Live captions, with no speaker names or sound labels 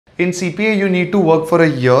in CPA you need to work for a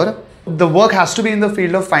year. The work has to be in the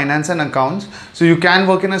field of finance and accounts. So you can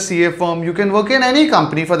work in a CA firm, you can work in any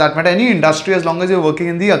company for that matter, any industry, as long as you're working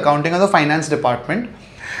in the accounting or the finance department.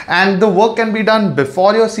 And the work can be done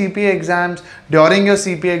before your CPA exams, during your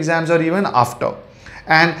CPA exams, or even after.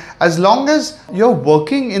 And as long as you're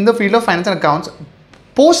working in the field of finance and accounts,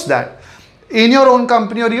 post that in your own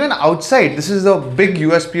company or even outside. This is a big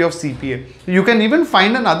USP of CPA. You can even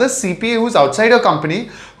find another CPA who's outside your company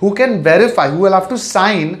who can verify, who will have to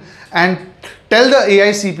sign and tell the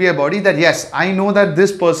AICPA body that yes, I know that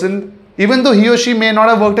this person, even though he or she may not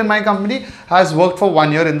have worked in my company, has worked for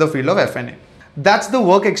 1 year in the field of F&A. That's the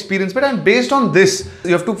work experience bit, and based on this,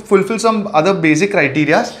 you have to fulfill some other basic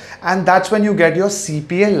criteria, and that's when you get your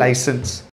CPA license.